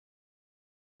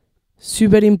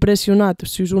Superimpressionat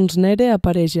sus uns nere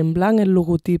apareix en blanc el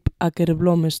logotip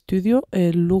Akerblom Studio i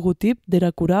el logotip de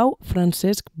la Cor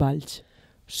Francesc Valls.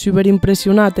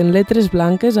 Superimpressionat en lletres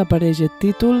blanques apareix el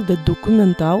títol del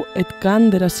documental El Cant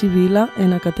de la Sibil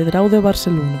en la Catedral de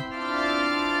Barcelona.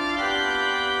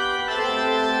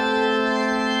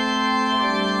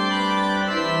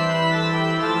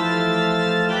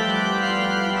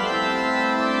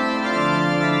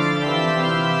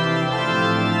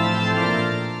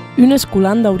 Un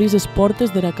esculant d'obrir les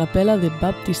portes de la capella de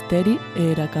baptisteri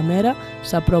i la camera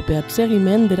s'apropa al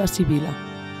seguiment de la Sibil.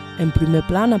 En primer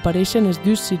plan apareixen els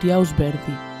dus ciriaus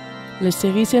verdi. Les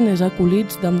segueixen els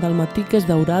acolits d'amb dalmatiques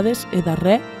daurades i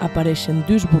darrer apareixen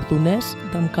dus bordoners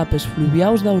d'amb capes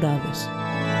fluviaus daurades.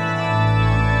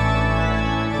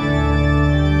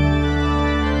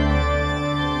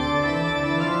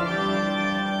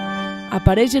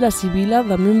 Apareix la Sibil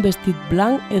d'amb un vestit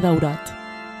blanc i daurat.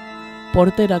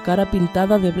 Porta la cara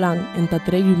pintada de blanc en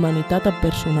t'atrei humanitat al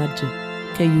personatge,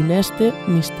 que hi un este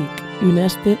místic i un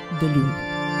este de llum.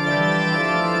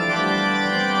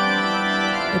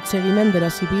 El seguiment de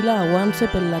la Sibil aguanta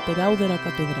pel lateral de la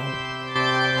catedral.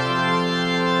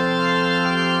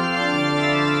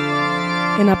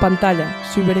 En la pantalla,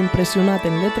 superimpressionat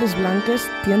en lletres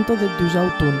blanques, tiento de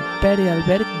Dusautun, Pere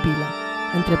Albert Vila,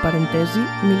 entre parèntesi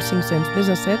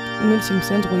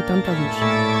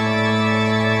 1517-1582.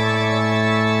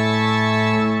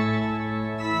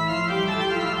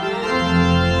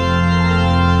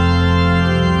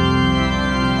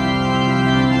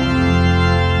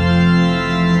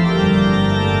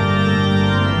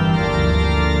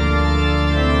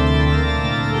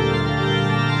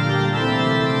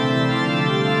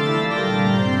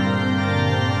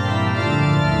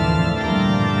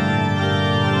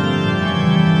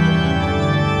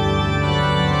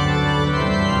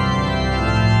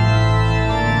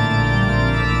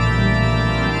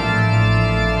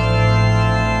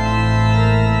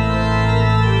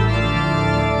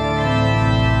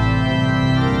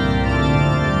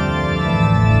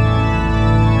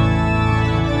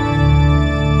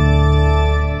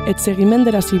 El seguiment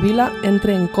de la Sibil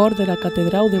entra en cor de la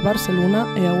Catedral de Barcelona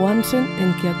i aguancen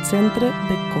en que al centre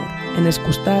del cor, en els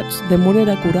costats de mur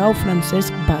la Cor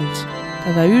Francesc Valls,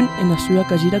 cada un en la seva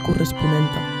cagira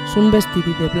corresponenta. Són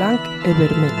vestits de blanc i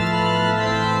vermell.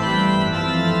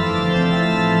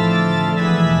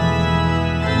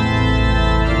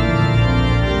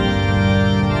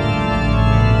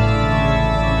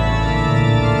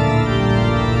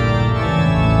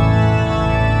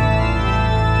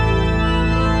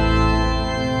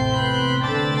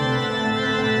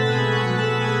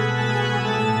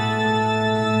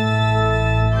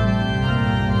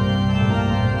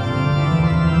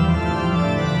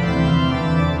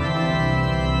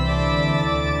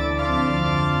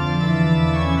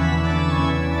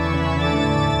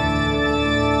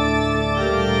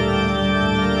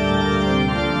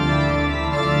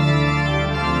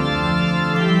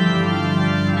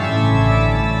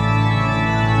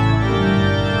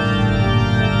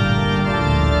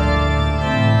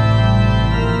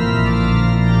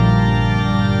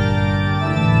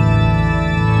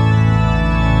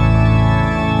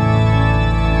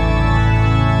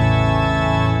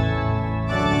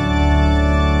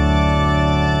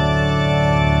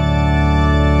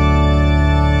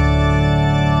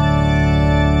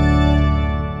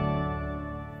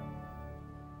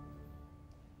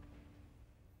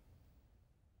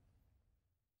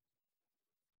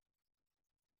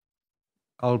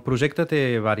 El projecte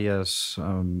té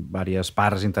diverses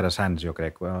parts interessants, jo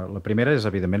crec. La primera és,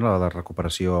 evidentment, la de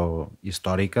recuperació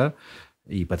històrica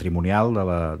i patrimonial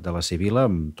de la Sibil,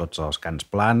 amb tots els cants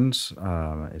plans,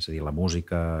 és a dir, la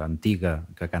música antiga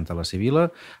que canta la Sibil,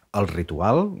 el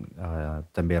ritual,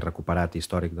 també recuperat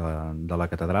històric de la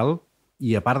catedral,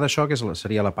 i a part d'això, que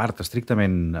seria la part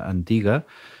estrictament antiga,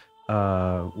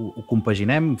 ho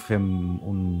compaginem, fem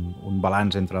un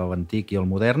balanç entre l'antic i el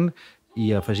modern,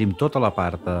 i afegim tota la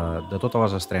part de totes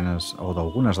les estrenes, o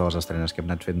d'algunes de les estrenes que hem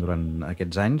anat fent durant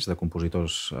aquests anys, de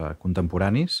compositors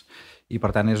contemporanis, i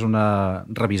per tant és una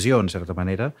revisió, en certa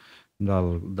manera,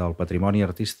 del patrimoni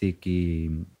artístic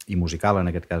i musical, en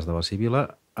aquest cas de la Sibil,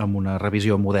 amb una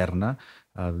revisió moderna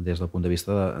des del punt de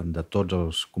vista de tots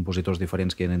els compositors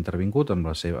diferents que hi han intervingut,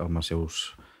 amb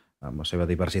la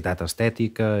seva diversitat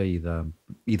estètica i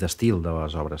d'estil de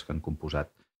les obres que han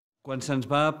composat. Quan se'ns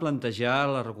va plantejar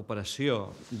la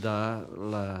recuperació de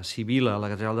la Sibil a la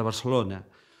Catedral de Barcelona,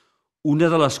 una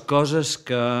de les coses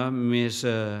que més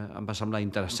em va semblar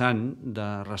interessant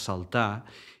de ressaltar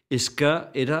és que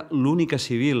era l'única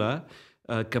Sibil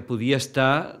que podia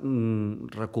estar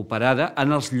recuperada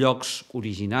en els llocs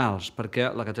originals,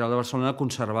 perquè la Catedral de Barcelona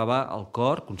conserva el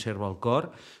cor,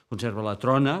 conserva la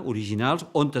trona originals,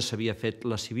 on s'havia fet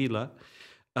la Sibila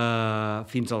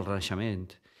fins al Renaixement.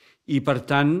 I, per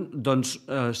tant,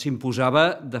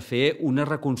 s'imposava de fer una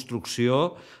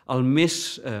reconstrucció,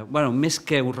 més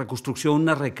que reconstrucció,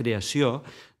 una recreació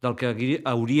del que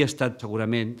hauria estat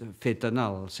segurament fet en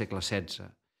el segle XVI.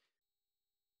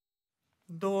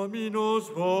 Dominus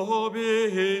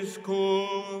vobiscum,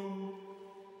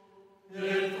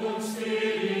 et cum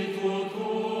spiritu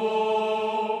tuo,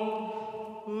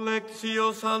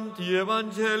 lectio Sancti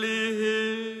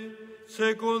Evangelii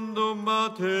secundum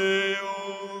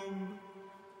Matteum,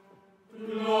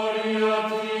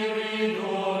 gloria tibi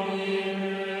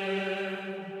Domine.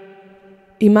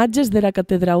 Imatges de la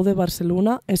Catedral de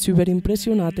Barcelona e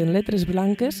superimpressionat en letres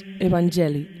blanques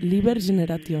Evangeli, Liber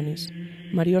Generationis,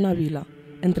 Mariona Vila,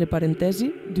 entre parèntesi,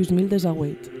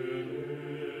 2018.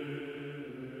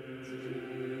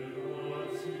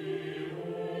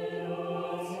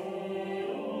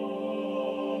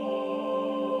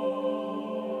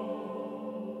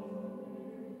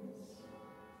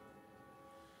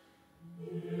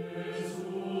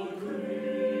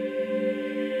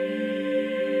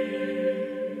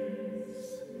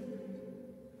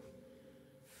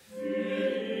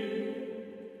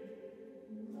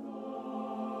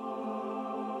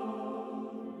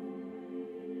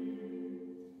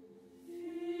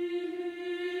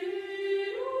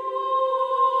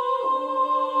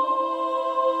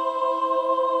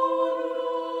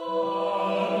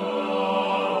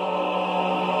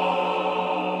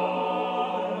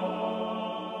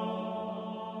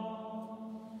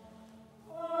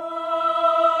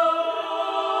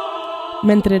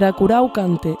 Mentre era curau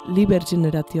cante Liber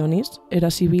Generationis,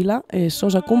 era Sibila e els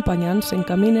seus acompanyants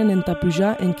s'encaminen en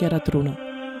tapujar en quiara truna.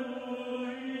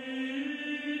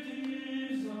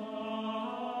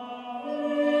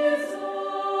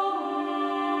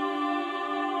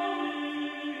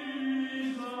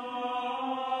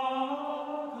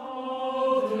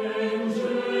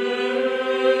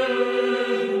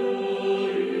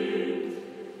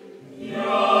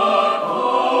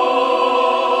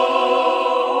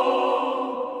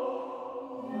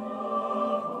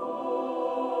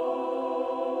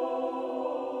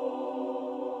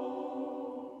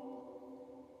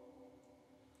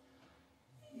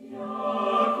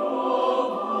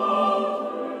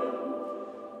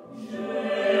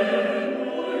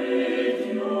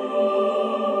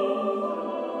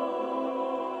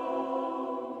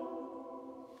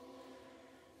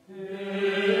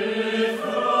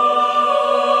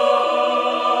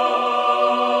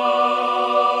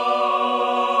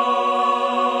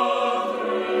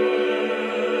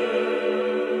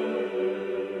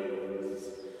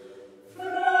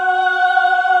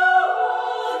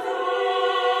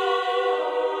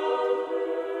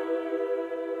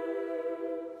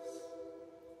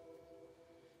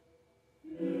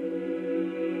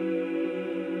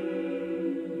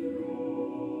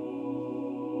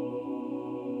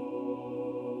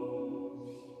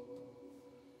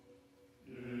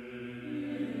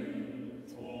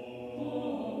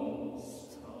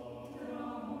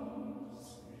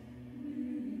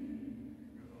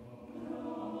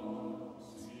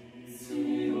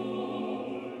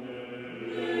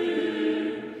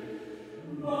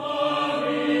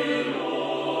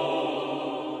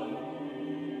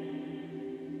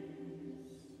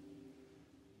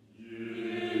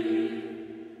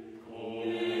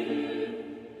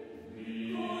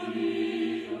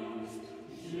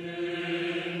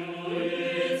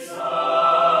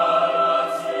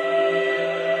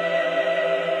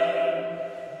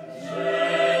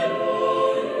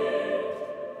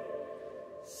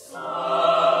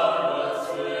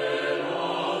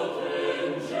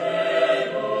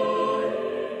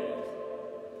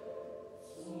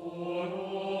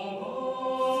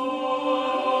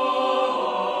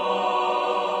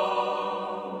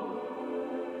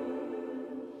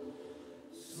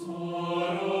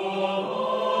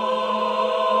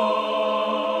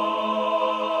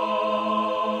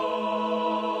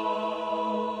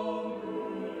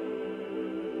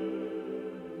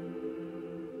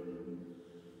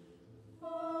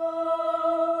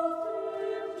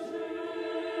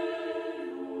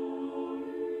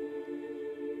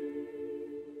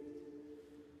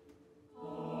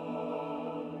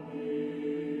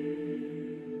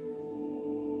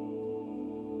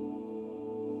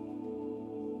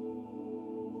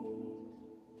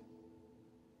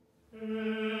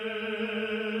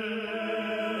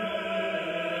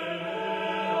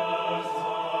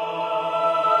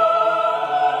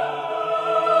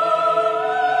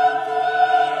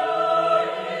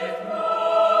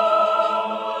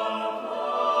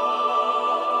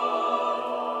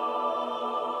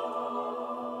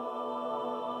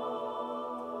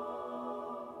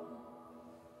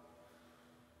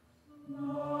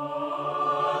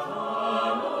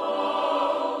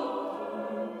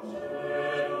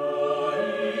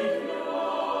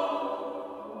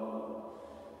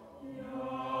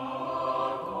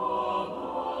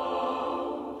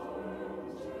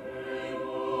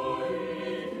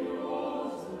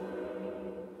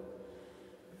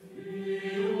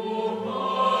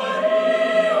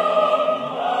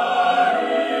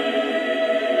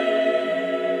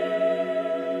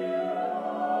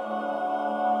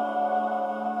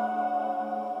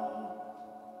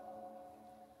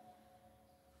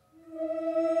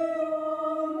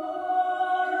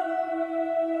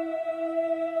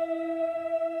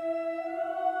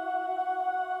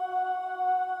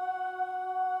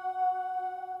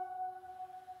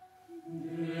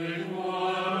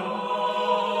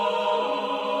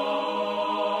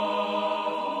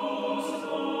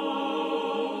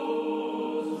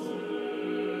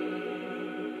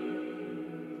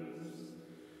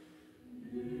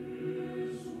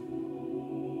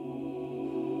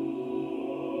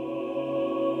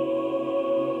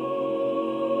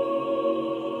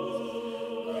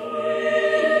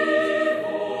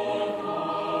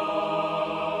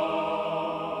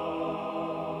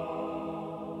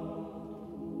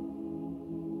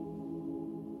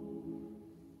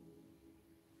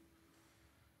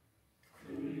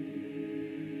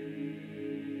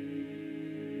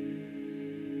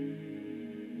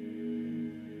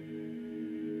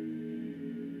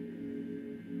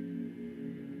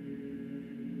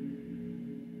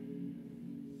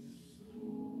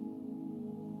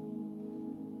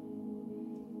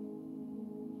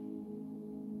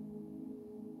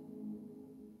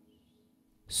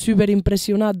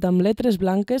 Superimpressionat amb lletres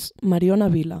blanques, Mariona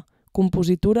Vila,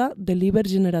 compositora de Liber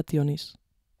Generationis.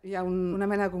 Hi ha una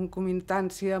mena de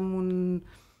concomitància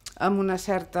amb una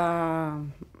certa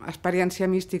experiència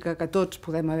mística que tots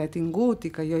podem haver tingut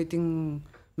i que jo hi tinc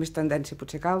més tendència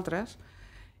potser que altres,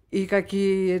 i que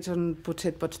aquí és on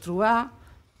potser et pots trobar.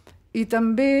 I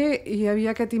també hi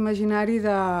havia aquest imaginari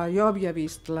de... Jo havia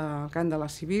vist el cant de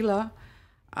la Sibila,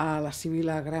 la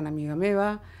Sibila, gran amiga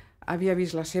meva, havia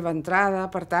vist la seva entrada,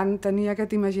 per tant, tenia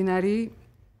aquest imaginari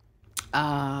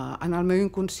en el meu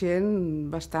inconscient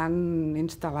bastant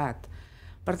instal·lat.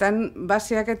 Per tant, va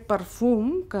ser aquest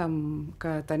perfum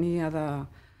que tenia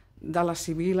de la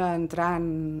Sibila entrant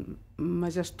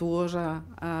majestuosa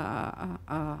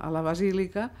a la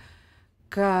basílica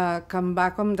que em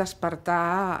va com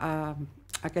despertar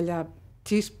aquella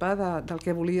xispa del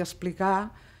que volia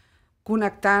explicar,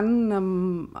 connectant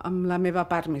amb la meva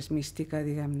part més mística,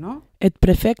 diguem, no? El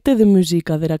prefecte de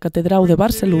música de la Catedral de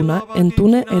Barcelona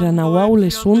entune era nauau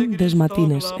l'esun des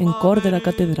matines, en cor de la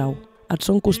catedral. Al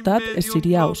son costat, els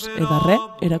siriaus, e darrer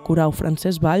era Cor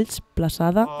Francesc Valls,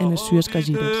 plaçada en les sues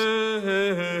cagires.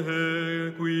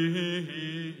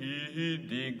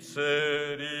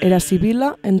 Era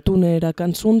Sibila entune era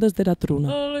cançó des de la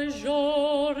truna.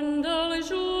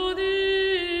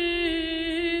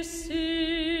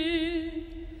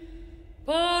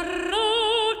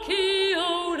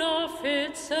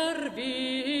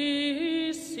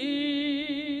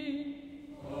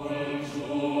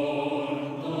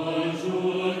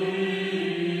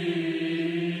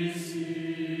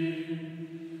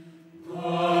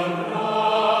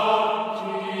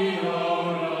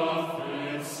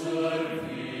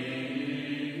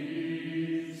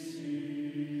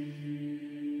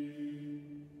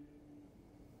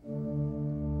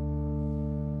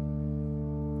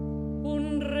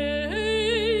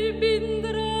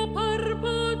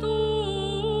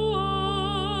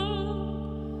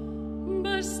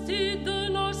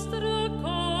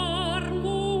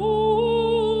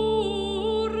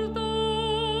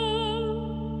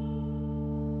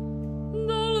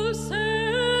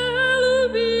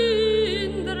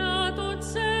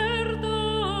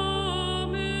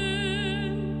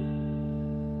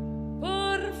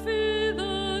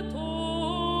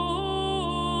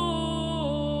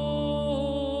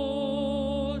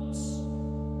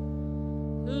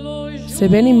 Se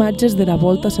ven imatges de la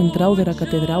volta central de la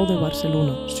Catedral de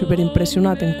Barcelona.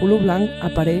 Superimpressionat en color blanc,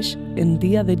 apareix en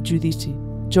dia del judici,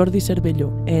 Jordi Cervelló,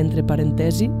 e entre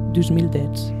parentesi,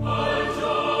 2010.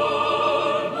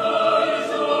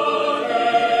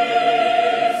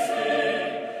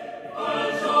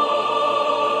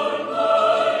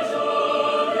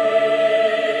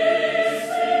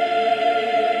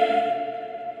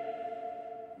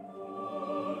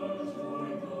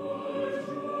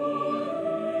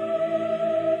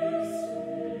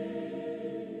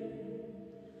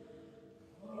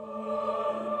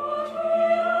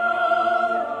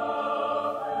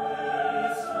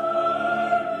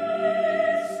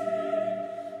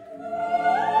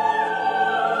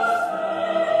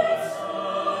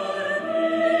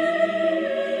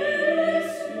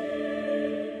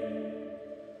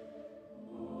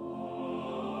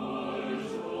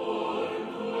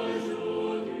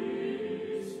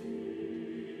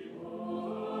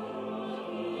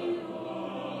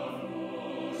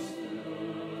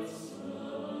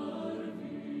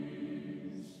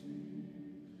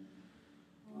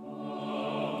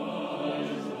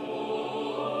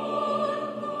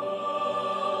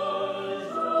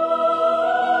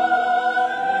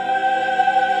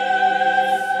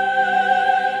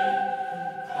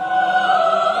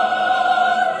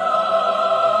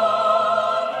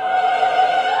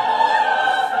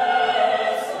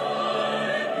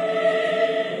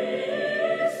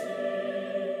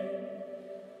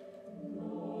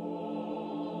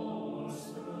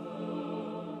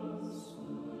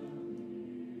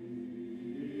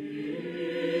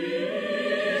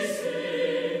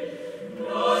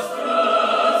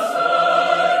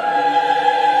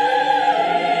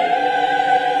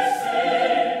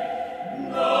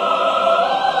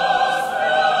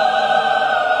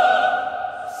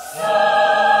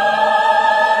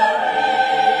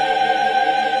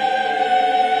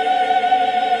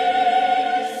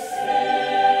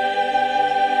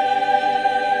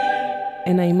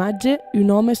 En la imatge, un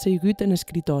home seigut en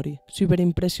escritori.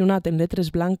 Superimpressionat en lletres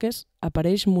blanques,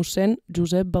 apareix mossèn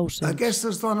Josep Baucens.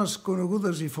 Aquestes dones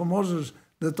conegudes i famoses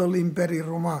de tot l'imperi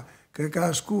romà, que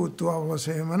cadascú actuava a la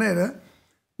seva manera,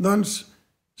 doncs,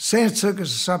 sense que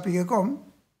se sàpiga com,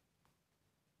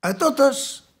 a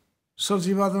totes se'ls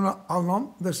va donar el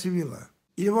nom de Sibila.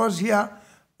 I llavors hi ha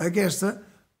aquesta,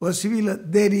 la Sibila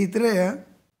d'Eritrea,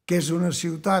 que és una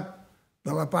ciutat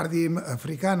de la part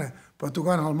africana, però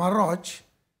tocant al Mar Roig,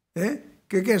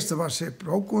 que aquesta va ser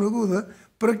prou coneguda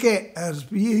perquè es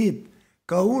havia dit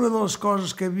que una de les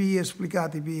coses que havia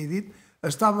explicat i havia dit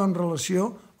estava en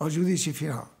relació al judici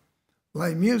final.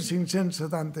 L'any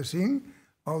 1575,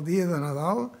 el dia de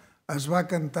Nadal, es va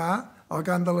cantar el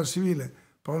cant de la Sibil,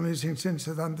 però el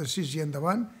 1576 i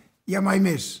endavant ja mai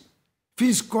més.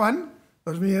 Fins quan?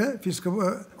 Doncs mira, fins que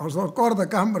els del Cor de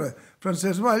Cambra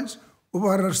Francesc Valls ho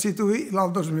va restituir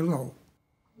l'any 2009.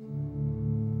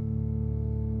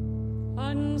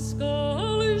 Ens que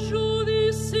el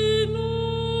judici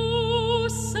no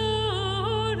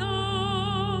serà,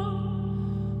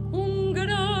 un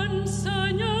gran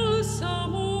senyal se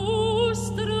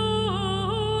mostrarà,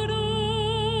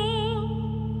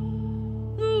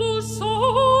 lo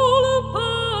sol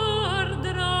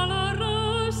perdrà la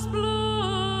resplendor,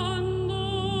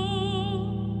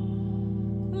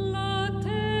 la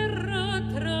terra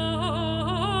tremirà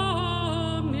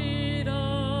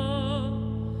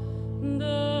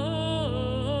de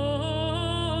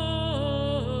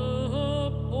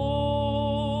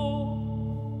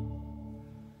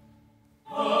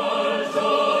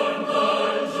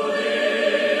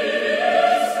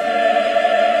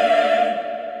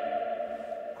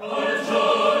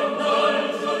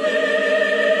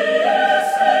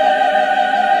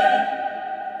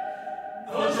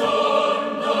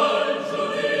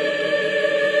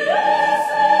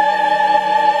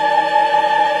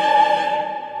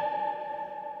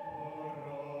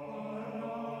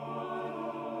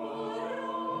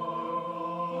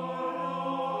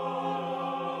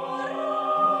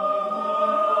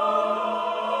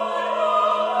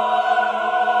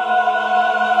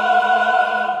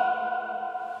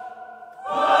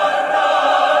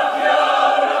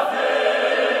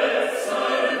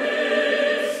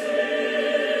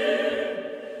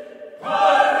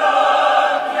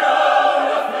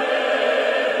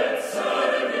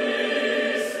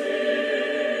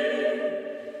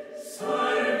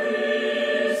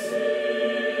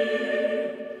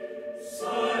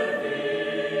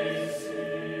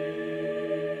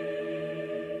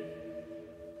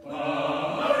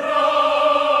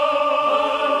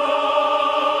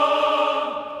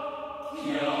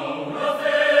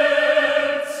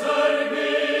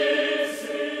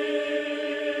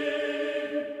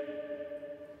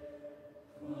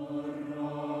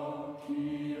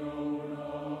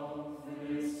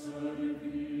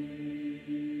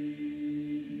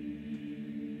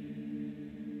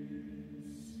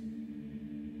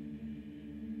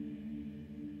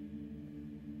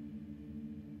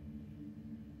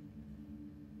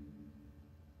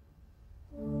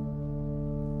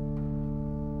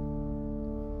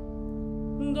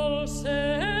del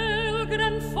cel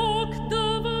gran foc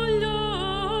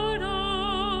davallarà,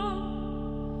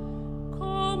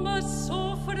 com a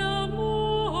sofre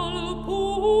molt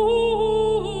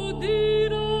pudirà,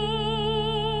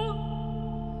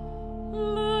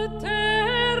 la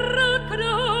terra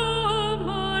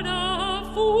cremarà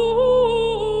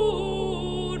furor,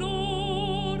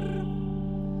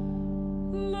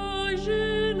 la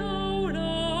gent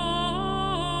haurà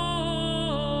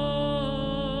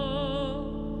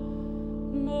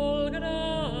molt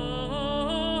gran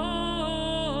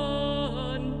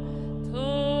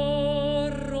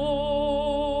terror.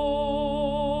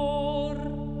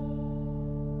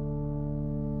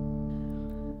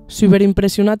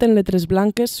 Superimpressionat en letres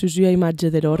blanques, susia imatge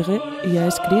de l'orgue i ha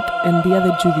escrit en dia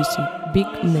del judici,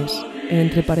 Vic Mes,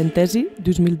 entre parèntesi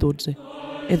 2012.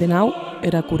 E de nau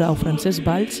era Cor Francesc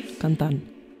Valls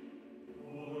cantant.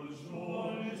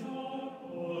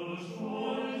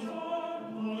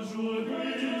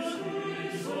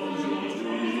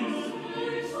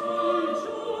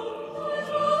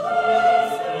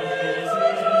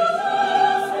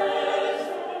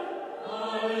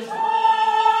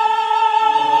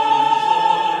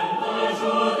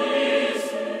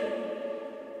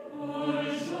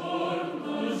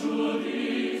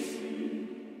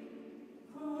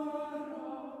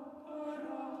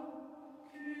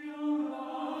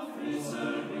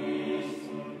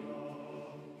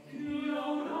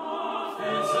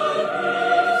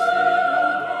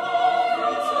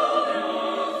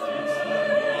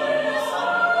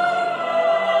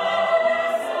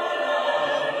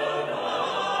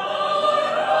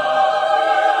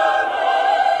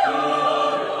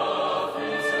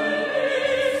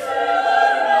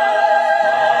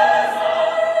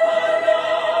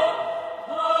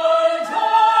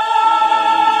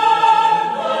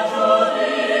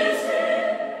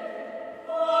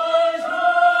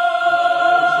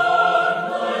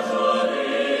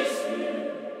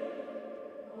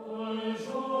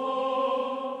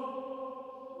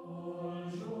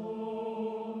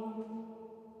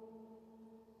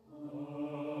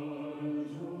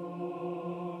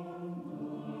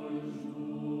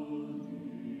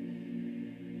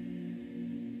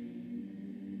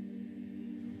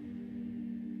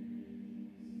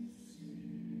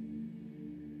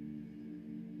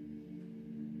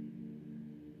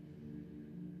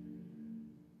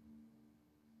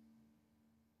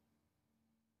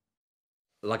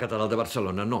 La Catedral de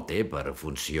Barcelona no té per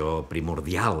funció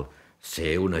primordial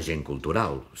ser un agent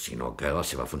cultural, sinó que la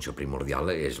seva funció primordial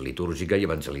és litúrgica i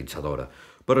evangelitzadora.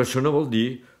 Però això no vol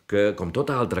dir que, com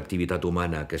tota altra activitat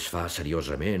humana que es fa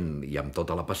seriosament i amb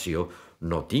tota la passió,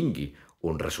 no tingui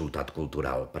un resultat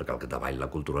cultural, perquè al capdavall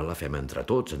la cultura la fem entre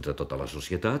tots, entre tota la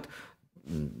societat,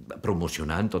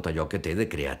 promocionant tot allò que té de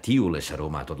creatiu l'ésser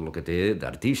humà, tot el que té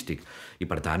d'artístic. I,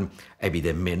 per tant,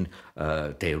 evidentment,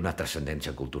 té una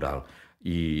transcendència cultural.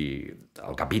 I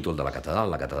el capítol de la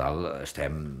catedral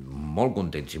estem molt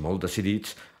contents i molt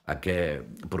decidits a que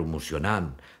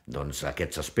promocionant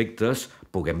aquests aspectes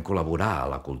puguem col·laborar a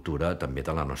la cultura també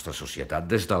de la nostra societat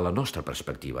des de la nostra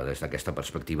perspectiva, des d'aquesta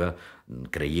perspectiva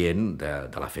creient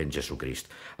de la fe en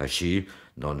Jesucrist. Així,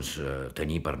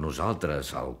 tenir per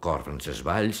nosaltres el Cor Francesc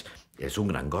Valls és un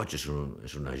gran goig, és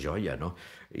una joia, no?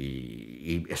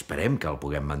 I esperem que el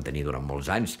puguem mantenir durant molts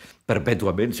anys,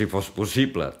 perpètuament, si fos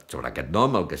possible, sobre aquest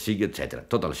nom, el que sigui, etc.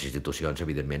 Totes les institucions,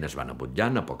 evidentment, es van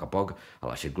abutllant a poc, a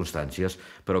les circumstàncies,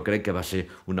 però crec que va ser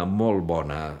una molt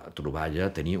bona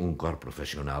troballa tenir un cor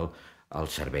professional al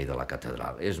servei de la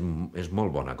catedral. És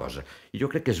molt bona cosa. I jo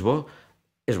crec que és bo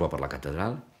per la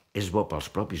catedral, és bo pels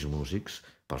propis músics,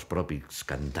 pels propis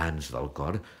cantants del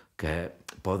cor, que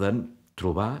poden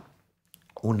trobar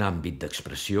un àmbit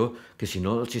d'expressió que si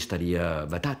no els estaria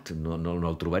vetat, no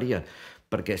el trobarien.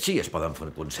 Perquè sí, es poden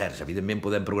fer concerts, evidentment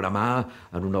podem programar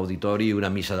en un auditori una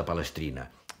missa de Palestrina,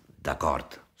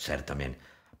 d'acord, certament,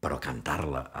 però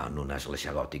cantar-la en una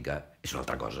església gòtica és una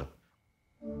altra cosa.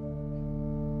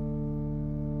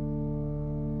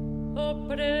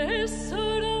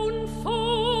 Apressarà un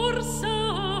força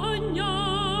anyà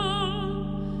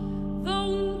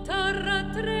d'un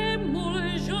terratrèmol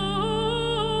general.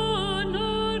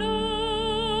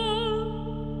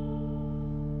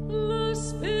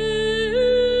 Les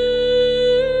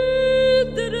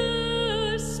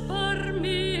pedres per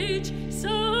mig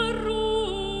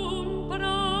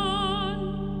s'arrompran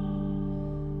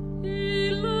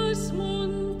i les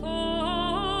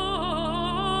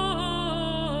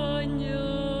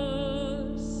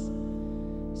muntanyes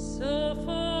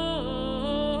s'afendran.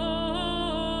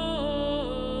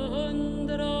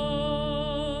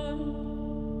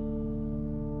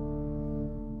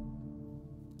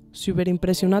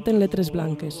 Superimpressionat en letres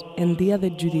blanques, en dia de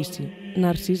judici,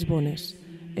 Narcís Bones,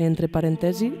 entre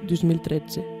parèntesi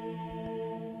 2013.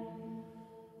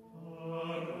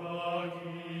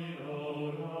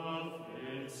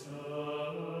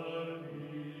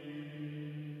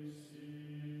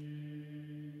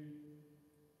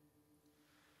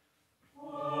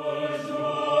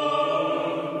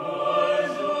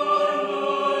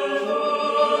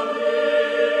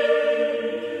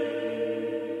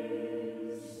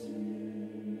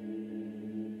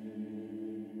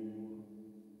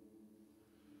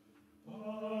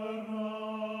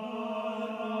 Para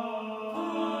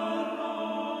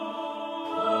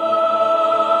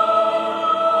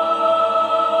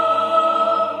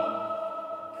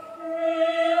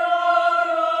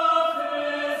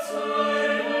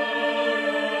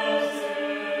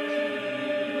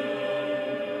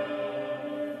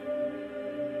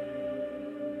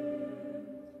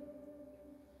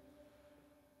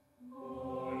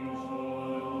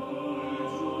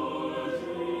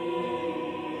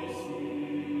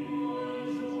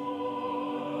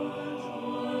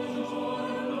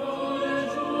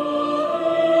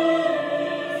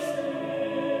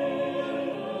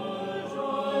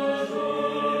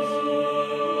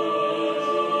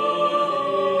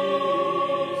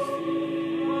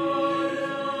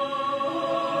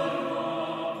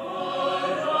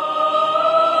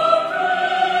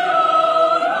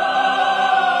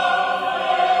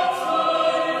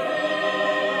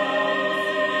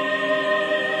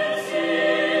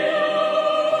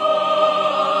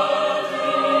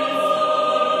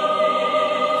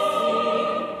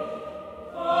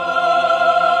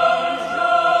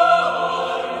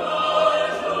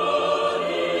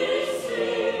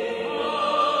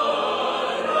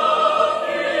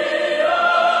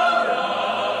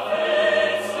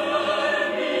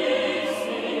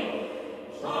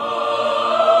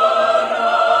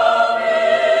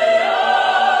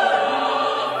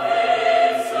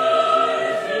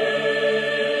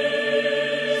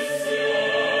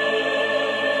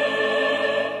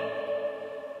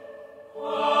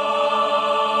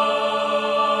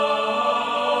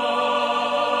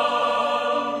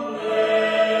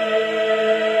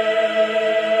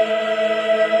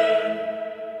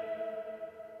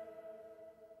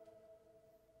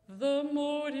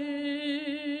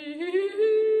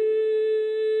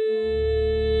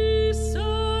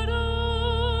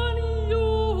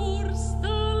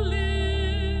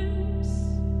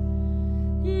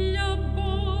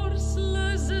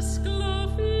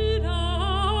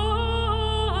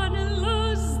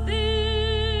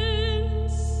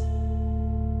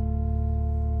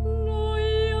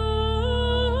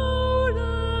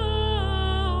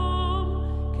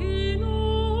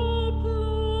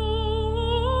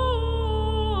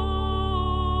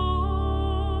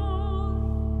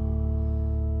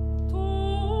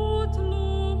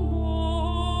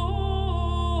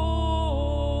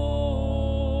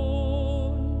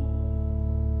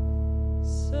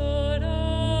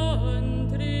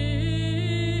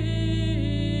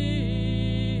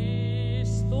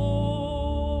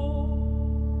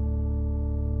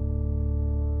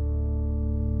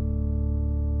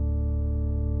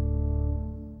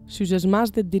Sus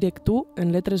esmàs deth director,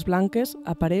 en letres blanques,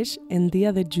 apareix en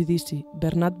dia deth judici,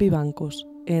 Bernat Vivancos,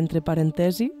 e entre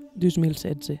parentesi,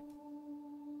 2016.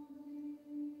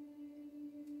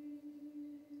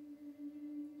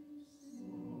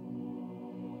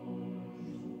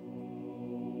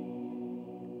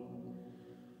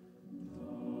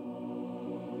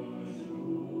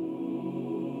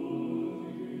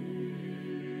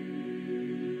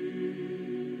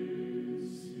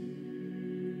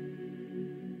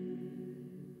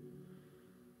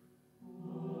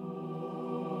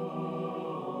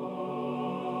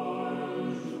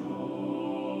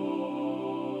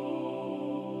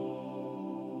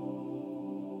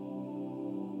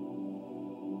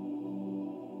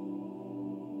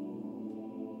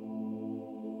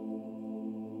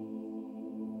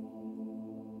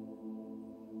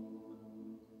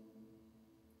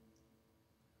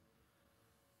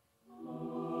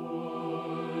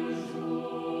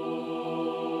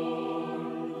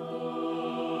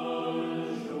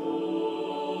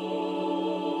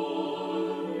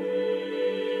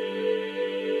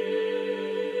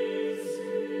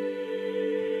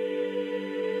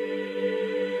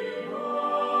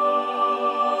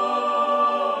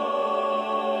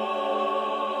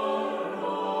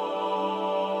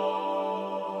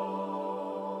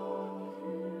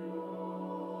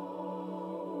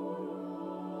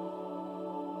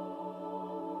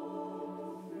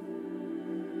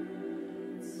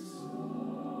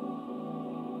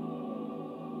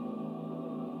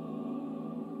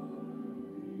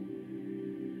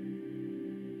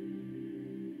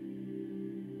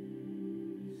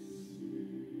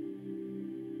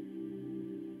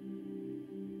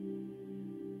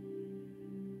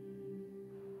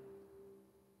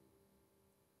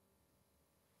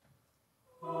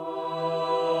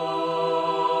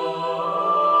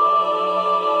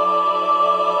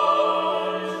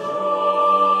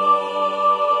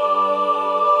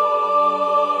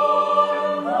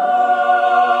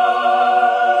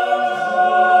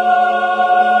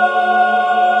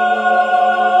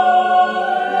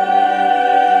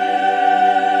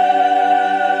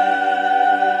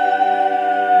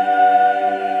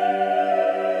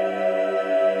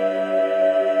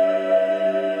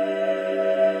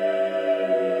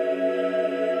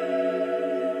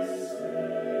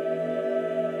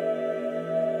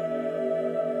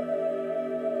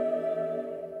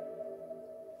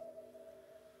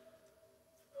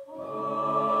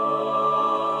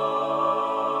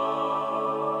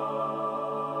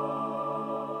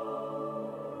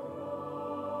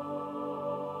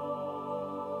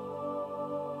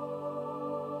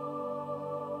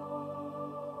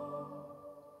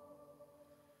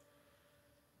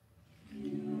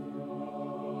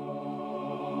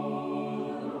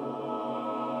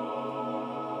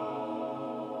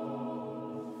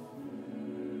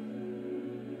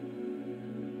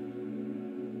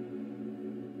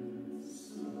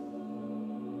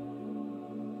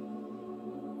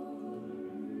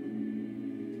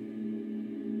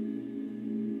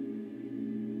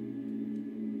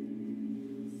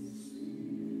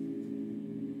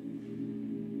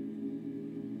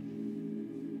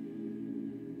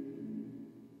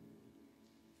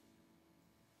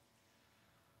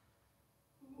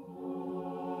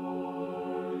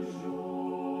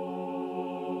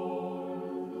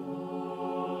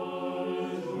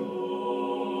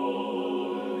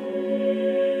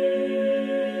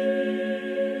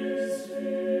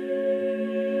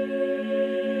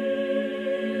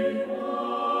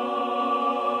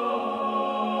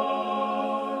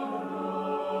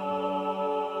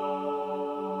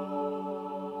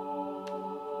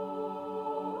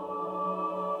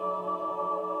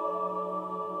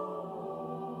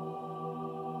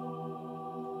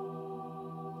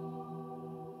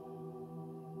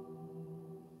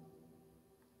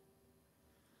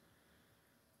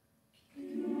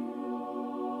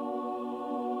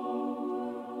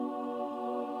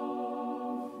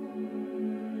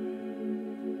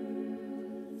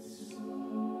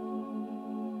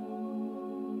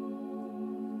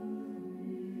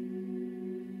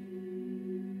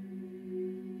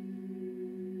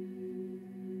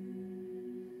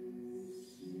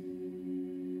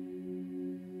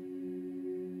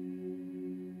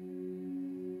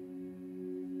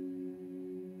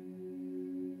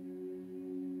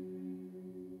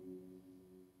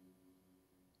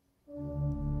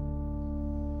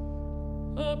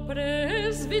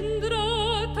 Après vindrà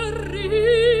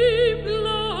terriblement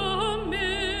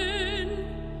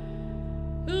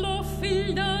la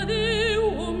fill de Déu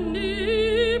omnipotent,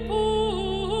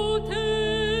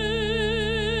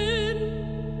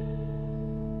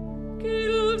 que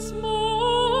els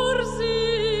morts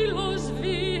i los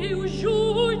vius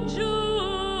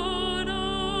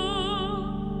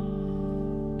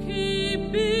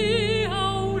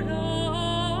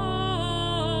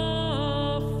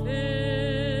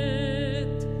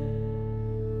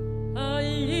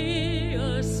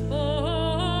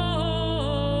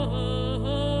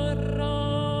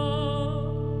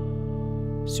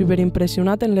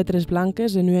Superimpressionat en letres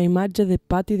blanques en una imatge de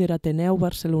pati de l'Ateneu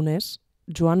barcelonès,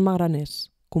 Joan Magranés,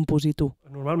 compositor.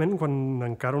 Normalment, quan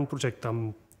encaro un projecte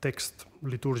amb text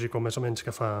litúrgic o més o menys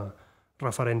que fa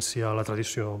referència a la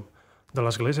tradició de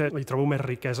l'Església, hi trobo més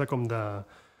riquesa com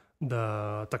de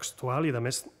textual i, a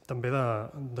més, també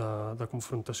de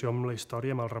confrontació amb la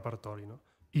història i amb el repertori.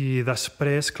 I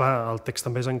després, clar, el text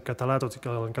també és en català, tot i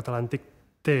que en català antic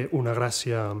té una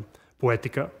gràcia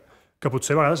poètica que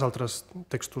potser a vegades altres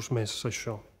textos més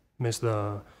això, més de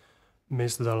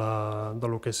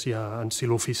lo que és ja en si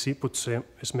l'ofici, potser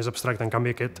és més abstracte. En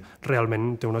canvi, aquest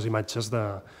realment té unes imatges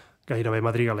gairebé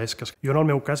madrigalesques. Jo, en el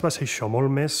meu cas, va ser això, molt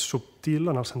més subtil,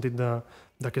 en el sentit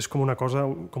que és com una cosa,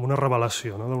 com una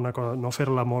revelació, no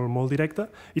fer-la molt directa,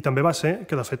 i també va ser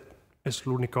que, de fet, és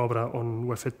l'única obra on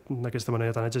ho he fet d'aquesta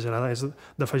manera tan exagerada, és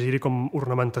d'afegir-hi com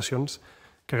ornamentacions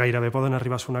que gairebé poden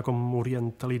arribar a sonar com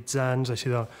orientalitzants, així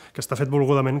que està fet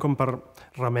volgudament com per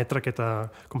remetre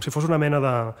com si fos una mena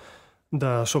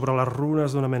sobre les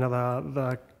runes d'una mena de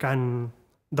cant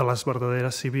de les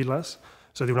verdaderes sibiles,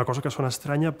 és a dir, una cosa que sona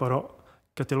estranya però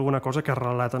que té alguna cosa que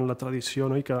relata en la tradició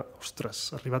i que,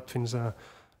 ostres, ha arribat fins a...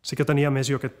 Sí que tenia més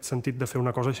jo aquest sentit de fer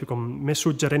una cosa així com més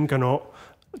suggerent que no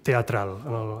teatral,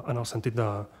 en el sentit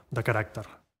de caràcter.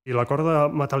 I l'acord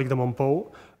metàl·lic de Montpou,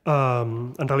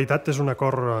 en realitat, és un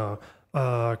acord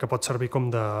que pot servir com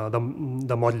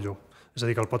de motllo. És a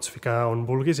dir, que el pots ficar on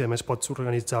vulguis i, a més, pots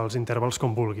organitzar els intervals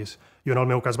com vulguis. Jo, en el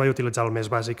meu cas, vaig utilitzar el més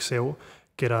bàsic seu,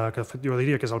 que jo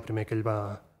diria que és el primer que ell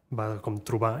va com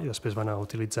trobar i després va anar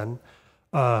utilitzant,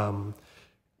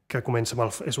 que comença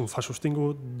amb és un fa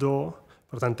sostingut, do,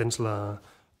 per tant, tens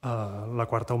la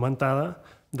quarta augmentada,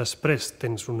 després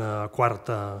tens una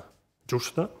quarta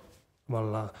justa,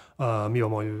 amb mi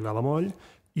bemoll, la bemoll,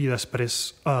 i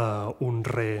després un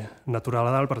re natural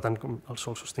a dalt, per tant, el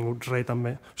sol sostingut re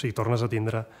també, o sigui, tornes a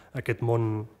tindre aquest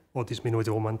món o disminuït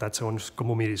o augmentat segons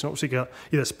com ho miris, no? O sigui que,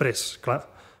 i després, clar,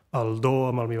 el do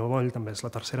amb el mi bemoll també és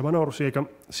la tercera menor, o sigui que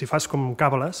si fas com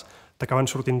cables, t'acaben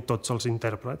sortint tots els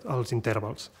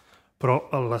intervals, però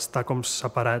l'estar com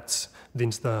separats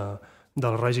dins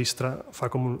del registre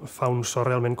fa un so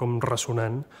realment com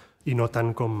ressonant i no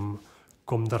tant com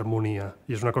d'harmonia.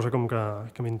 I és una cosa com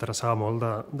que m'interessava molt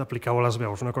d'aplicar-ho a les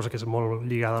veus, una cosa que és molt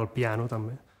lligada al piano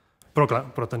també. Però clar,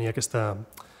 tenia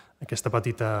aquesta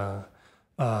petita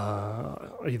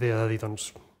idea de dir, doncs,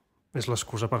 és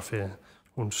l'excusa per fer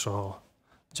un so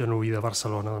genuí de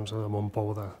Barcelona, de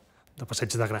Montpou, de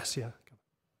Passeig de Gràcia.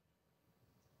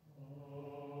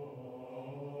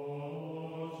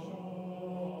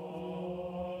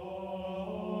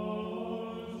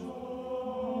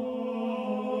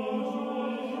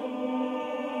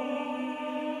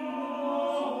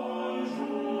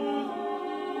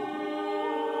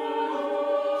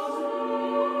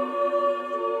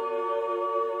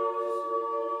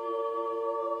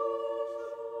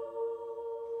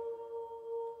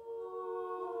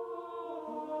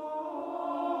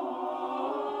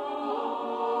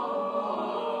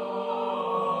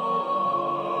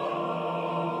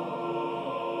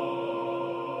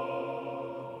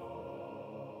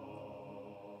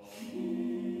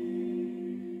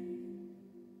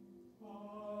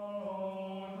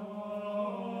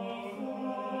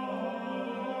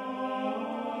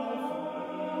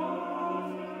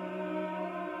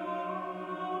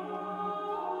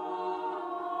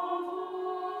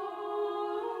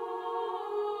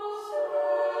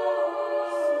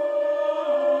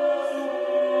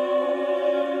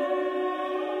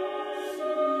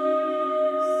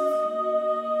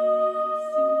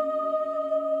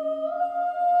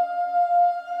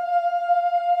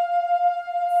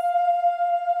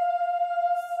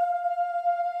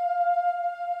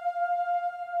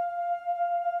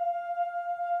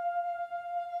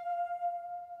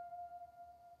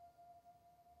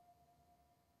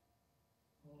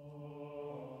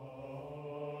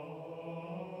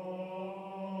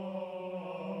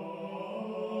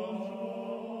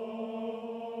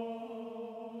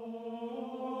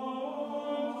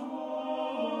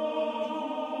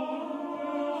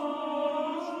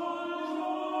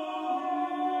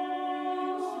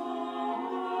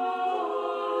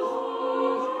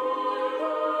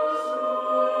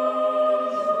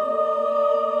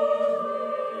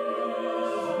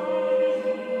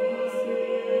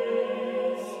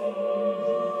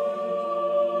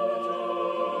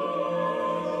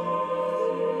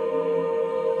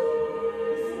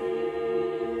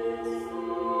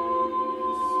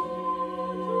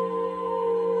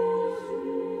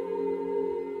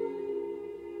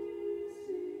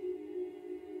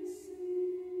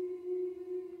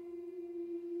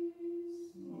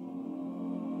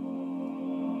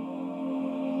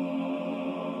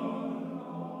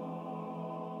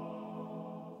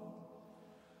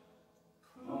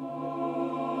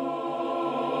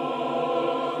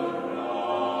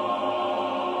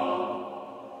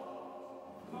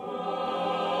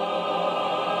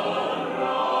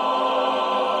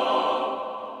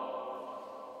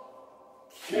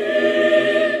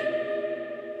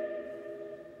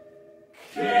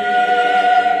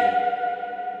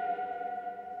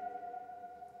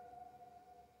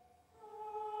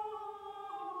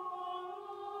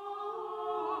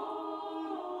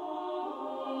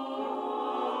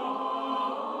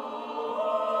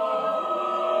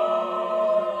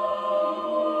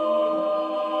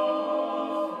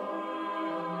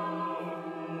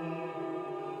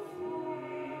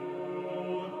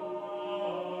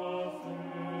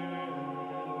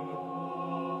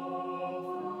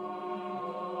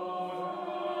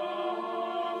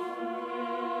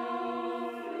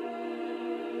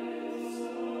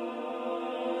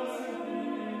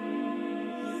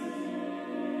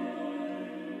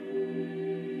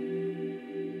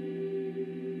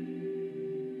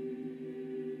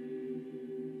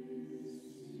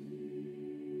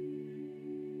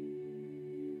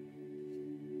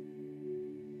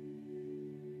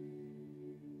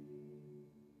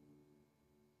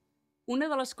 una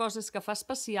de les coses que fa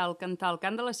especial cantar el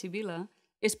cant de la Sibila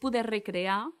és poder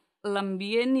recrear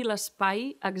l'ambient i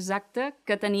l'espai exacte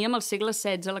que teníem al segle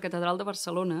XVI a la Catedral de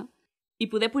Barcelona i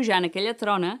poder pujar en aquella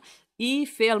trona i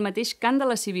fer el mateix cant de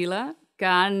la Sibila que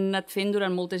han anat fent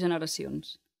durant moltes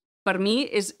generacions. Per mi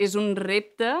és un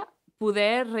repte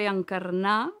poder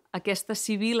reencarnar aquesta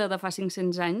Sibila de fa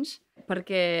 500 anys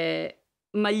perquè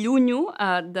m'allunyo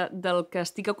del que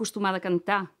estic acostumada a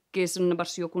cantar, que és una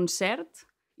versió concert,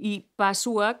 i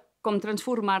passo a com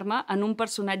transformar-me en un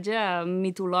personatge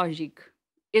mitològic.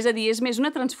 És a dir, és més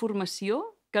una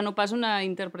transformació que no pas una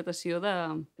interpretació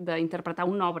d'interpretar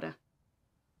una obra.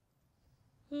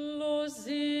 Los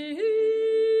infants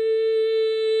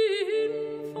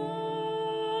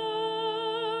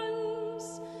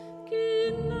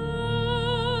qui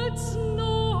nats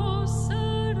no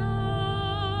seran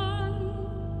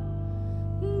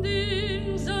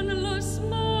dins en les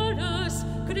mares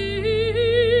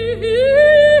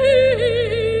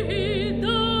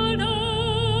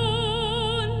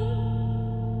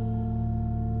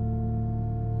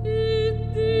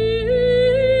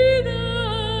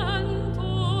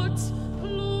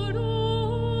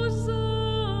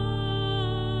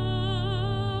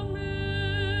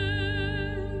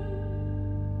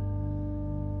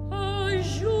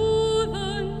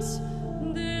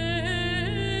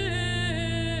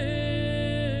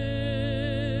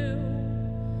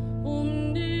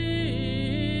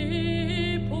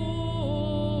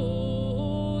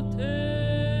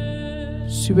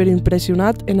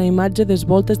Superimpressionat en la imatge des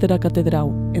voltes de la catedral,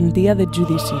 en dia de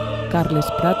judici, Carles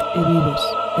Prat e Vives,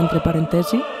 entre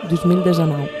parèntesi,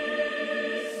 2019.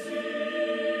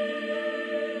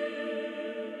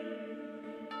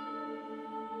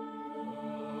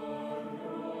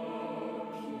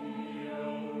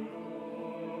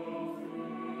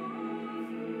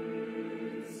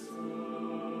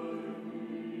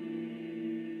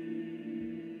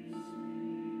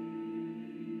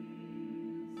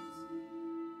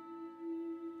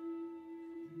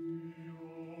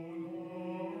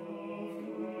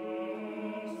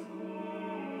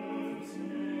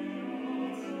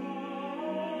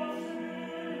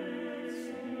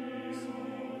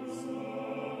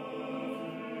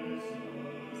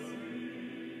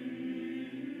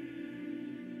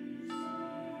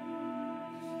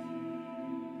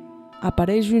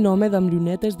 Apareix un home amb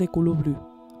llunetes de color bru.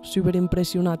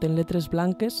 Superimpressionat en lletres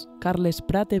blanques, Carles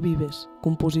Prat e Vives,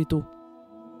 compositor.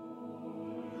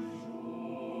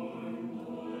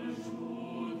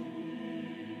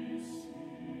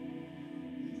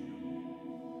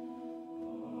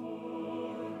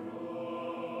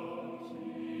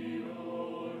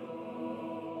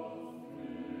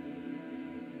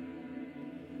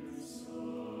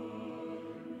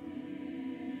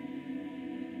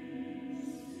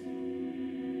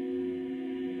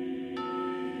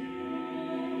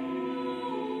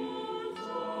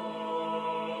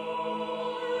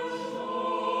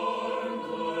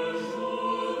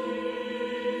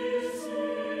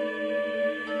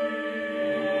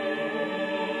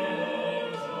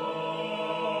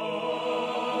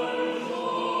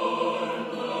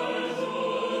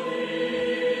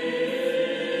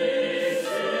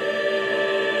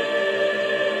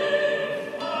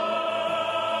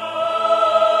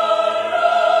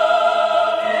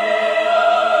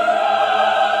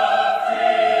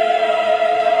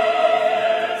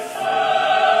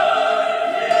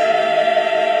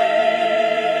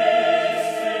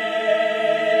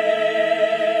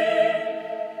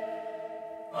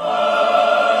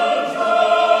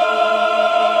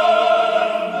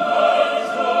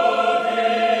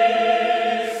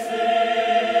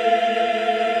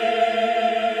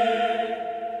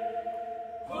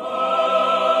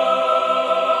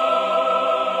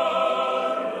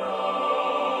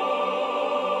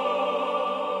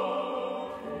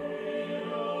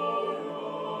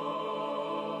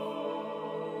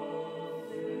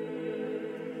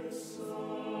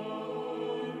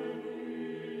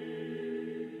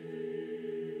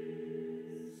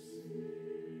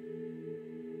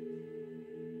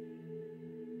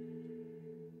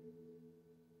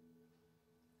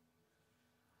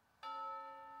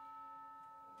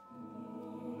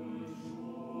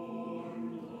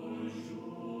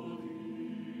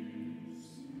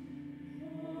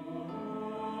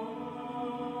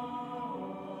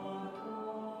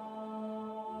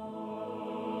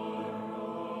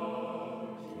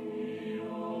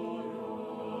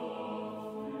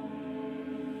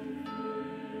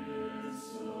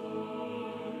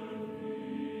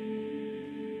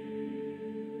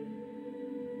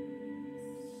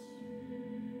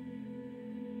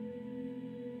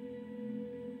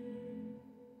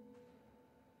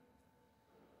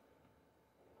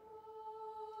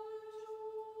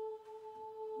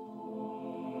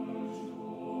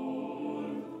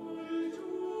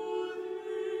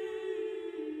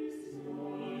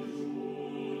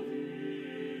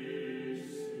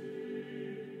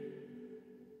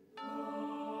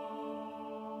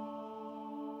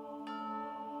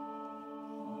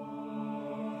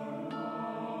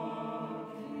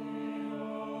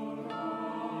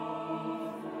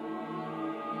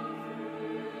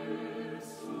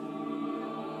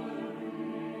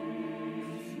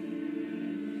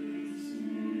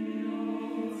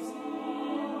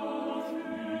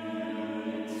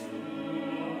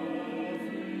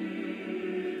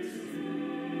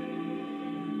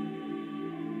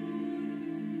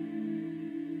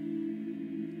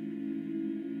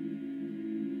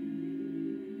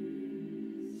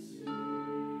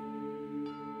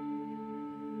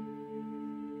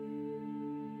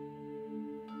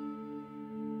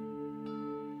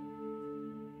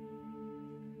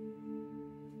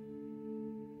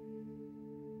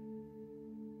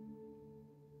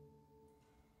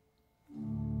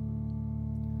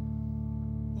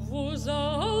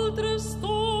 Vosaltres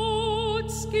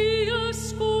tots qui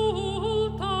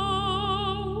escoltau,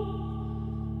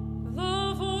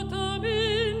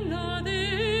 devotament a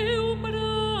Déu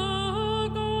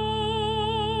pregau,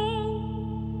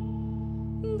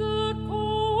 de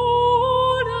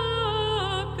cor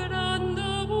amb gran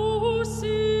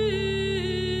devoció,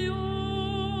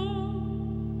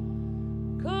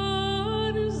 que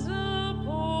ens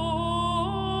aport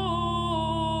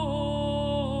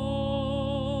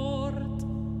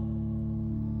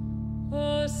a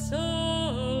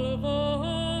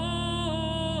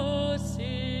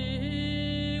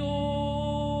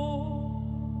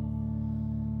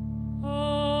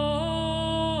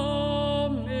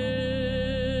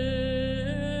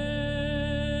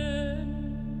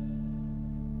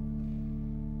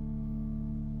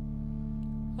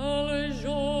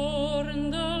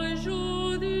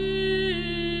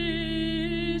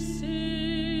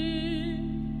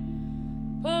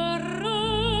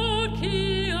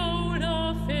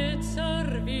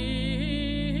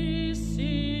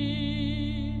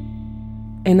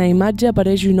En la imatge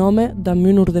apareix un home amb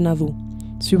un ordenador.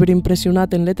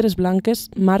 Superimpressionat en lletres blanques,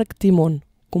 Marc Timón,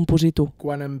 compositor.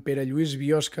 Quan en Pere Lluís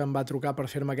Biosca em va trucar per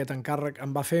fer-me aquest encàrrec,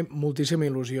 em va fer moltíssima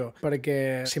il·lusió,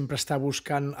 perquè sempre està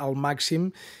buscant el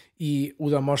màxim i ho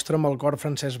demostra amb el Cor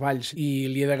Francesc Valls. I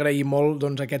li he d'agrair molt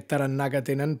aquest tarannà que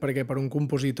tenen, perquè per un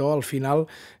compositor, al final,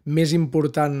 més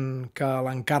important que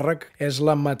l'encàrrec és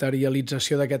la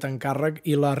materialització d'aquest encàrrec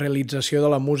i la realització de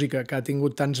la música, que ha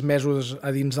tingut tants mesos a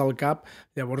dins del cap.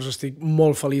 Llavors estic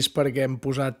molt feliç perquè hem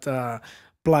posat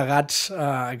plegats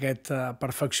aquest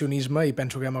perfeccionisme i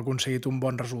penso que hem aconseguit un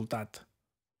bon resultat.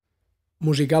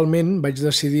 Musicalment vaig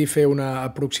decidir fer una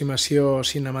aproximació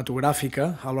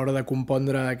cinematogràfica a l'hora de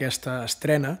compondre aquesta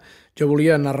estrena. Jo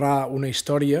volia narrar una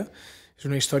història. És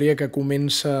una història que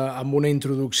comença amb una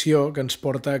introducció que ens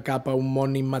porta cap a un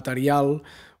món immaterial,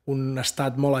 un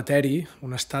estat molt eteri,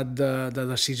 un estat de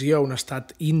decisió, un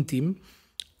estat íntim,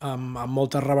 amb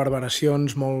moltes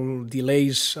reverberacions, molt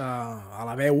delays a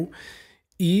la veu,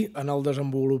 i en el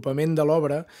desenvolupament de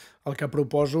l'obra el que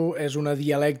proposo és una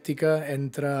dialèctica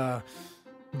entre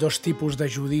dos tipus de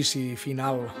judici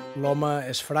final. L'home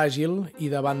és fràgil i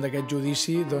davant d'aquest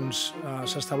judici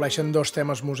s'estableixen dos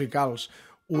temes musicals,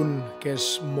 un que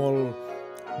és molt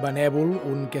benèvol,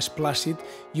 un que és plàcid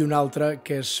i un altre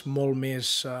que és molt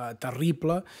més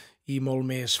terrible i molt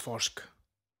més fosc.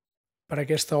 Per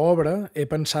aquesta obra he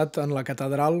pensat en la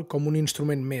catedral com un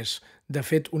instrument més, de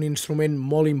fet un instrument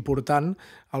molt important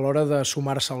a l'hora de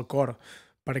sumar-se al cor,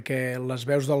 perquè les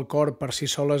veus del cor per si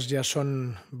soles ja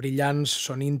són brillants,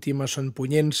 són íntimes, són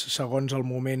punyents, segons el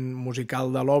moment musical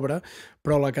de l'obra,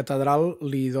 però la catedral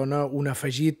li dona un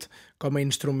afegit com a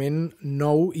instrument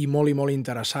nou i molt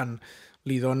interessant.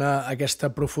 Li dona aquesta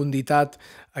profunditat,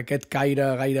 aquest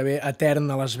caire gairebé etern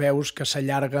a les veus que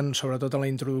s'allarguen, sobretot a la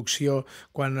introducció,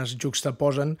 quan es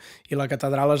juxtaposen, i la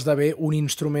catedral esdevé un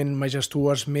instrument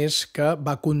majestuós més que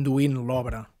va conduint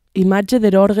l'obra. Imatge de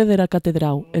l'orgue de la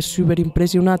catedral. És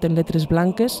superimpressionat en lletres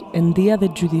blanques en dia de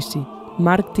judici.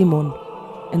 Marc Timón.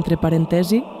 Entre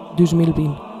parèntesi,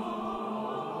 2020.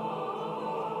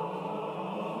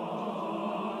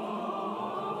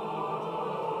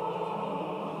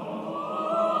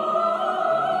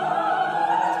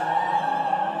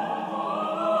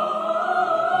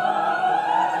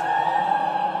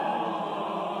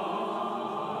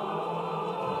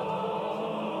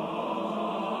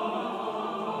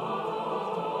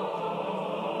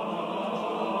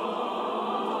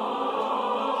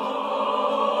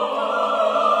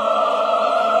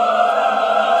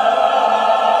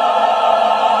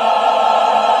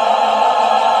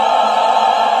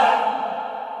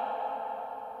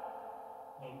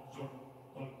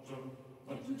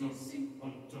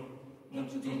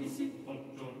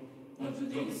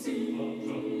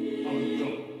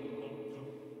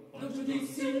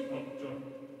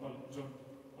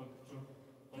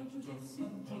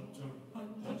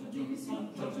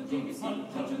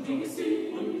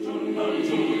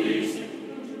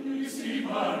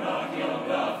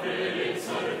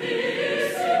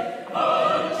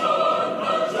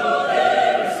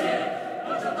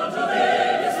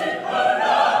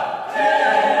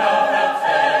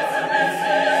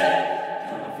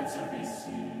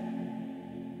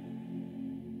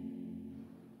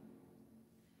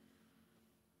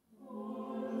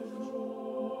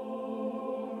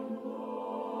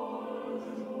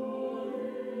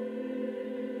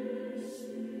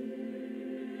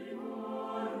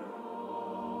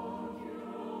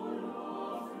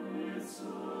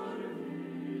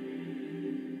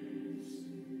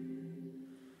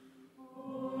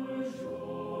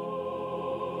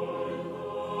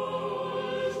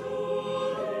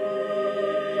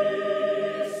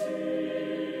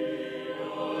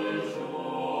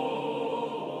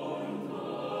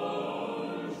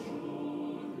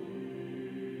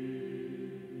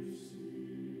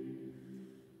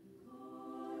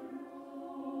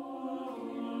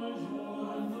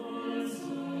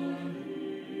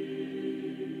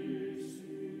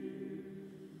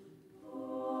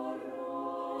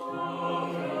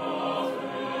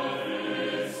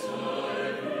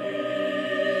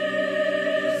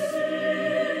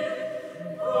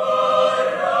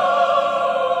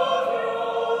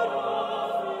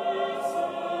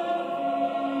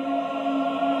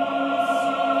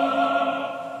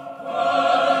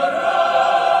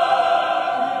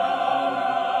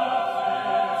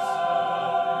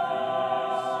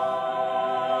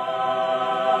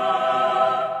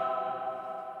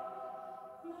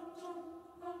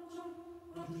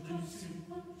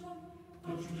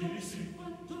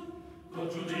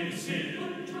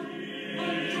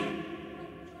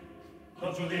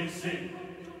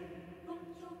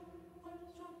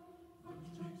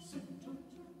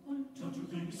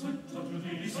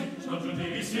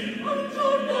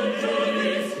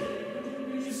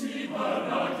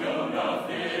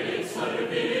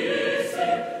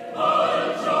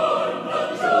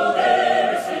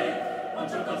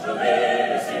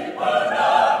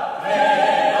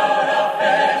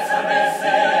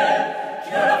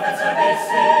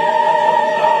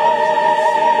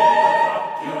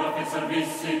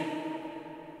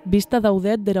 Vista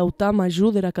d'Audet der autar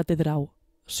major de la catedral,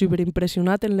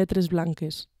 superimpressionat en lletres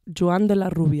blanques, Joan de la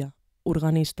Rúbia,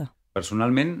 organista.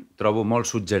 Personalment, trobo molt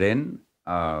suggerent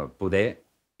poder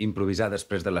improvisar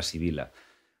després de la Sibila.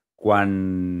 Quan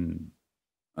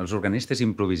els organistes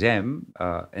improvisem,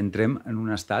 entrem en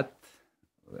un estat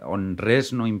on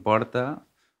res no importa,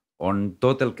 on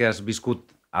tot el que has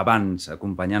viscut abans,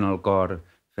 acompanyant el cor,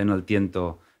 fent el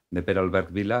tiento de Pere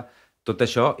Albert Vila, tot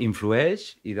això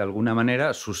influeix i d'alguna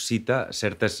manera suscita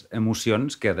certes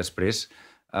emocions que després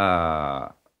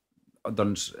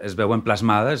es veuen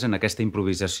plasmades en aquesta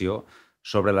improvisació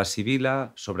sobre la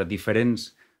Sibila, sobre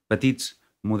diferents petits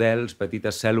models,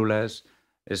 petites cèl·lules.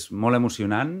 És molt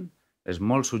emocionant, és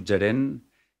molt suggerent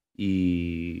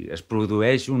i es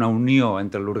produeix una unió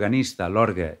entre l'organista,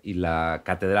 l'orgue i la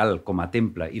catedral com a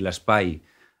temple i l'espai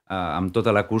amb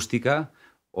tota l'acústica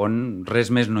on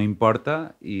res més no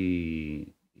importa i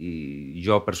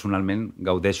jo personalment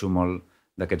gaudeixo molt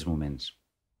d'aquests moments.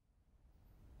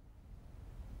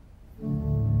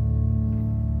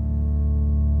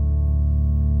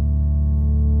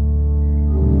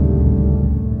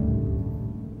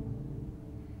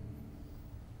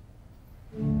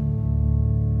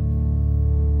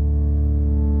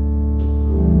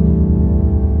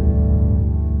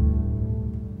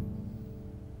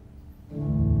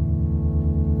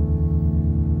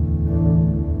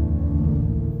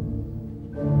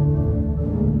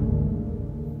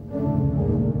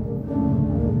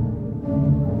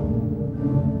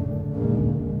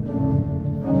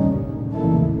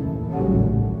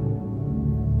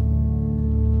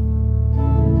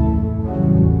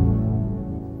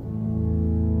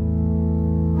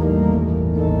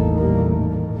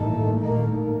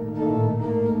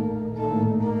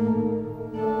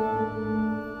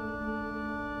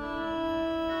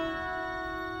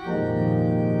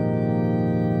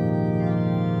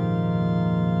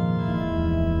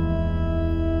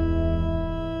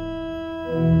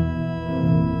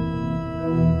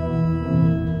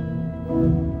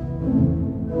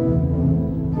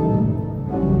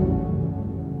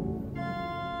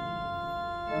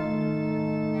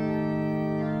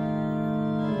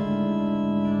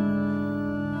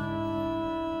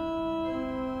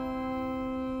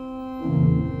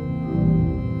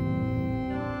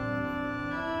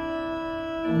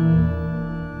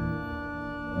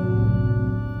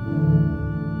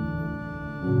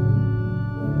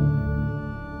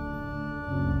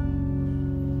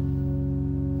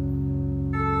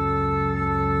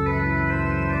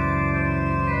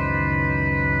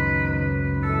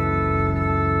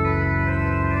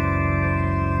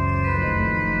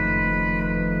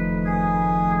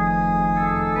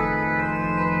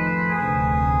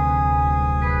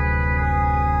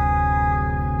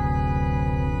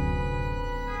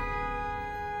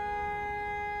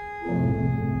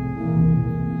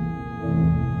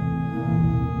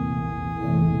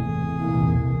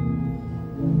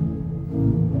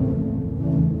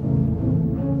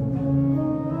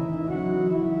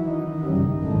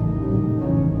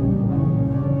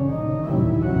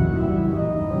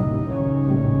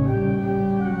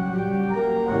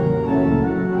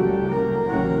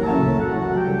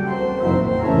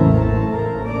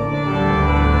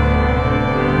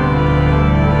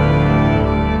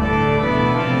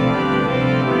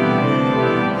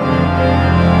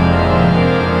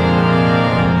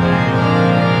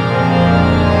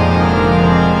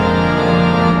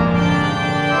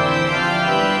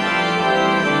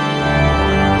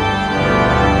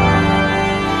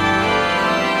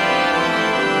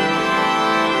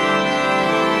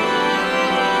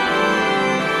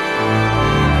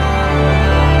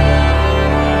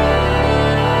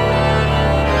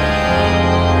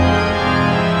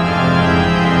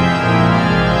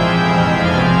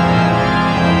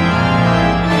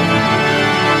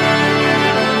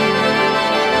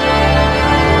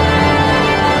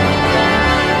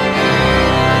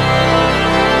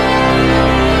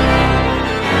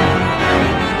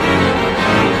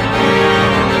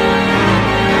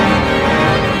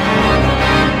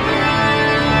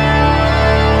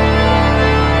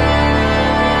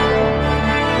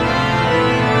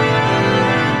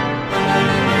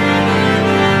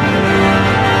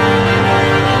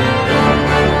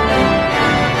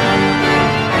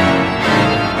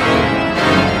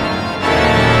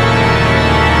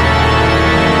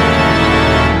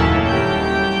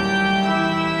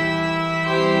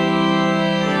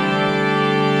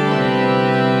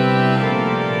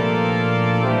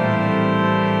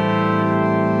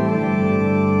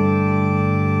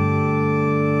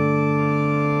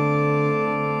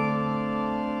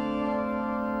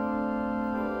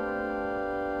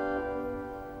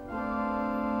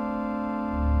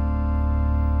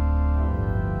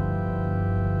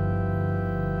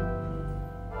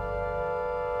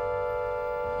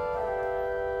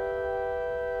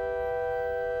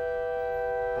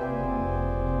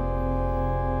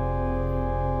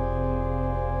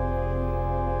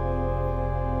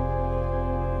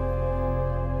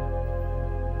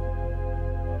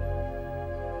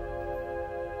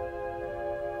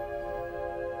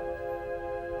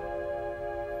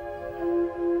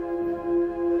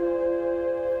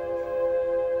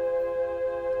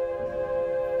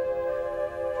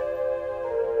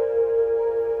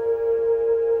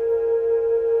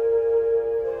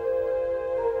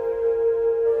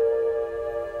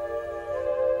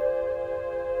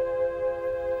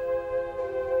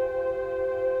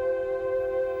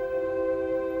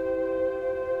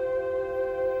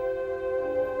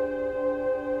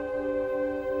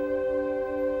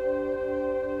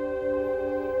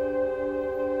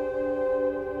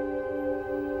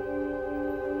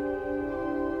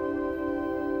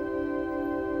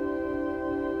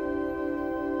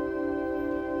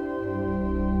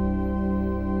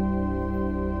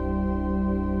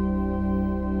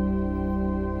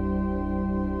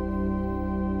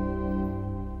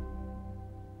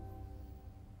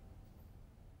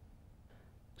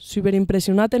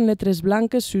 Superimpressionat en lletres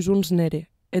blanques sus uns nere,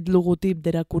 et logotip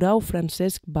d'era Cor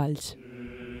Francesc Valls.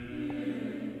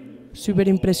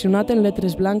 Superimpressionat en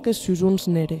lletres blanques sus uns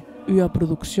nere, una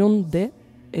producció de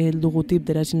el logotip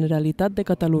de la Generalitat de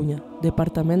Catalunya,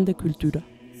 Departament de Cultura.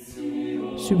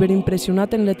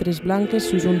 Superimpressionat en lletres blanques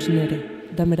sus uns nere,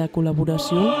 de mera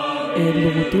col·laboració el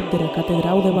logotip de la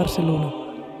Catedral de Barcelona.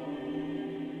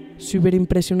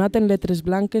 Superimpressionat en lletres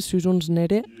blanques sus uns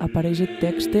nere apareix el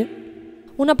text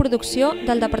una producció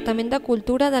del Departament de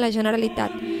Cultura de la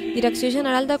Generalitat, Direcció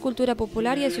General de Cultura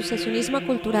Popular i Associacionisme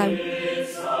Cultural,